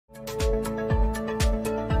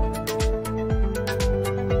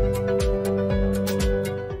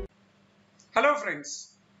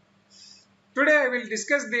will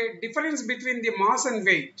discuss the difference between the mass and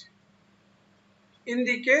weight. In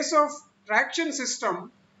the case of traction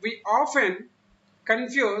system, we often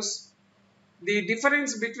confuse the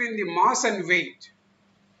difference between the mass and weight.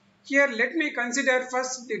 Here let me consider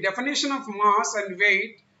first the definition of mass and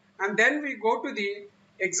weight, and then we go to the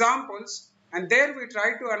examples and there we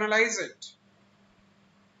try to analyze it.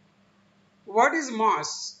 What is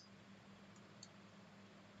mass?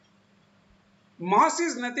 Mass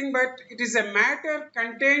is nothing but it is a matter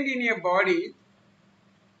contained in a body,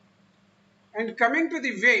 and coming to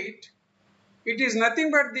the weight, it is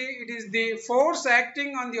nothing but it is the force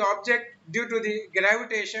acting on the object due to the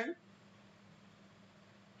gravitation.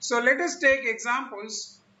 So let us take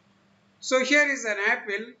examples. So here is an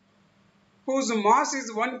apple whose mass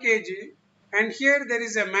is 1 kg, and here there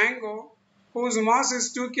is a mango whose mass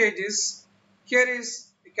is 2 kgs. Here is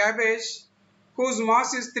a cabbage whose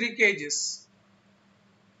mass is 3 kgs.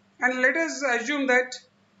 And let us assume that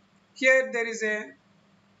here there is a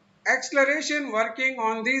acceleration working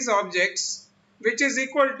on these objects which is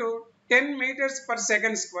equal to 10 meters per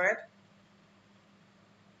second square.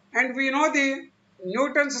 And we know the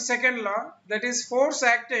Newton's second law, that is force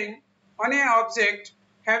acting on an object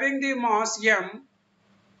having the mass m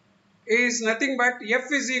is nothing but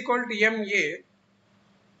F is equal to ma.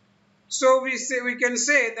 So we can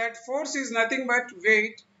say that force is nothing but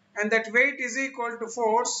weight, and that weight is equal to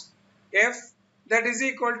force F, that is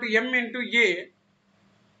equal to m into a.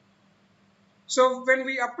 So when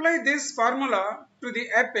we apply this formula to the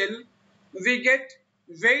apple, we get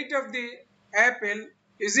weight of the apple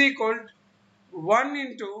is equal to 1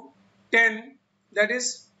 into 10, that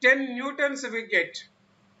is 10 newtons we get.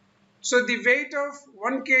 So the weight of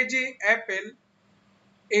 1 kg apple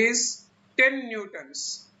is 10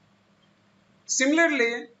 newtons.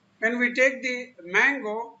 Similarly, when we take the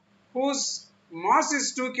mango whose mass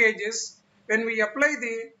is 2 kgs, when we apply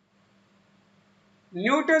the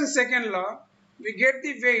Newton's second law, we get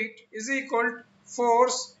the weight is equal to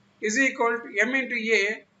force is equal to m into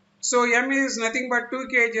a. So m is nothing but 2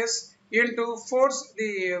 kgs into force.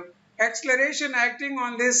 The acceleration acting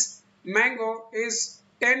on this mango is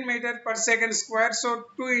 10 meters per second square. So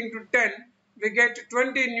 2 into 10 we get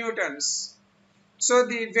 20 newtons. So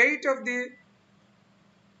the weight of the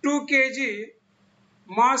 2 kg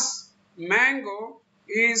mass mango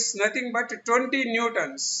is nothing but 20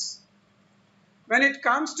 newtons. When it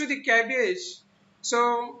comes to the cabbage,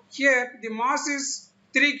 so here the mass is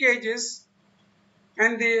 3 kgs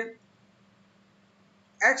and the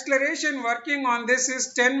acceleration working on this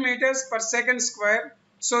is 10 meters per second square.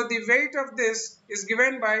 So the weight of this is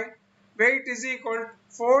given by weight is equal to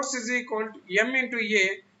force is equal to m into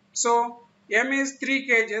a. So m is 3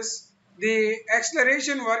 kgs. The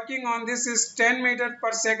acceleration working on this is 10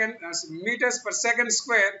 meters per second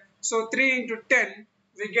square. So 3 into 10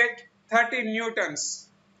 we get 30 newtons.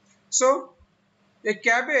 So a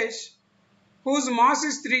cabbage whose mass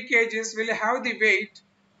is 3 kgs will have the weight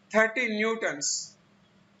 30 newtons.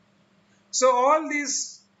 So all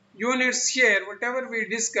these units here, whatever we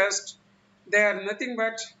discussed, they are nothing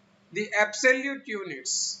but the absolute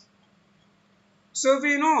units. So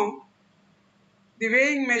we know the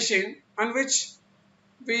weighing machine on which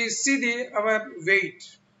we see our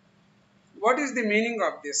weight. What is the meaning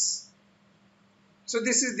of this? So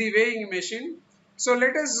this is the weighing machine. So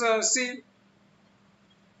let us see.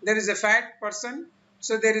 There is a fat person.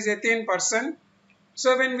 So there is a thin person.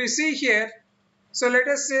 So when we see here, so let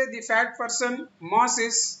us say the fat person mass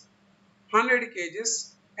is 100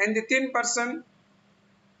 kgs and the thin person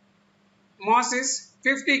mass is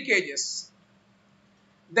 50 kgs.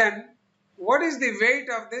 Then what is the weight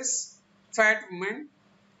of this fat woman?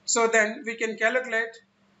 So then we can calculate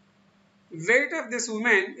weight of this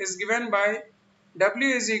woman is given by W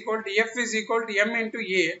is equal to F is equal to M into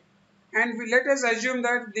A, and let us assume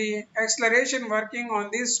that the acceleration working on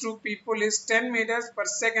these two people is 10 meters per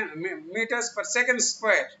second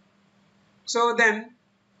square. So then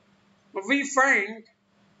we find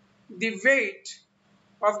the weight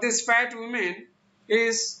of this fat woman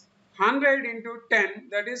is 100 into 10,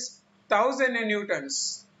 that is 1000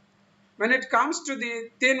 newtons. When it comes to the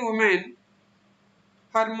thin woman,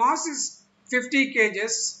 her mass is 50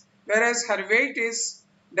 kgs, whereas her weight is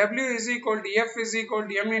W is equal to F is equal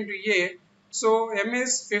to M into A. So M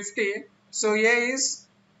is 50, so A is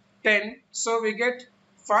 10, so we get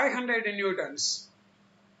 500 newtons.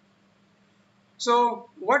 So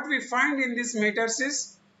what we find in these meters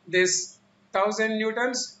is this 1000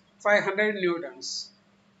 newtons, 500 newtons.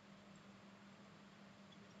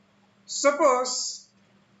 Suppose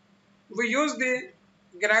we use the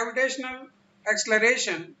gravitational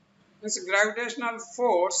acceleration means gravitational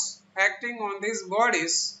force acting on these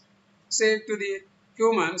bodies, say to the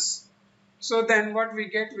humans. So then what we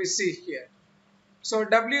get, we see here. So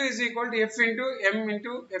W is equal to F into M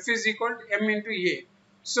into F is equal to M into A.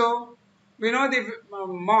 So we know the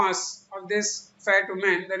mass of this fat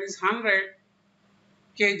woman, that is 100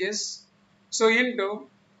 kgs. So into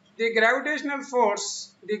the gravitational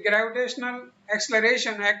force, the gravitational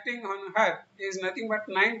acceleration acting on her is nothing but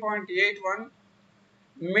 9.81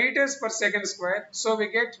 meters per second square. So we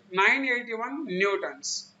get 981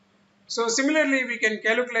 newtons. So similarly we can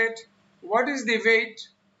calculate what is the weight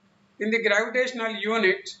in the gravitational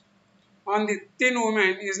unit on the thin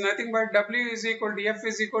woman is nothing but W is equal to F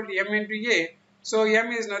is equal to M into A. So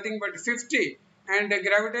M is nothing but 50 and the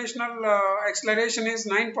gravitational acceleration is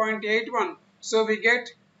 9.81. So we get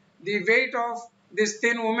the weight of this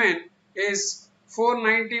thin woman is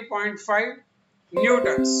 490.5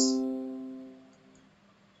 newtons.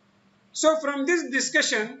 So from this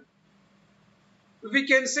discussion we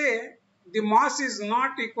can say the mass is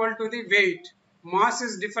not equal to the weight. Mass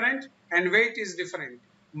is different and weight is different.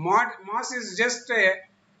 Mass is just a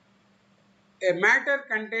matter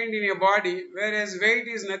contained in a body, whereas weight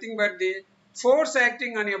is nothing but the force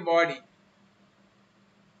acting on a body.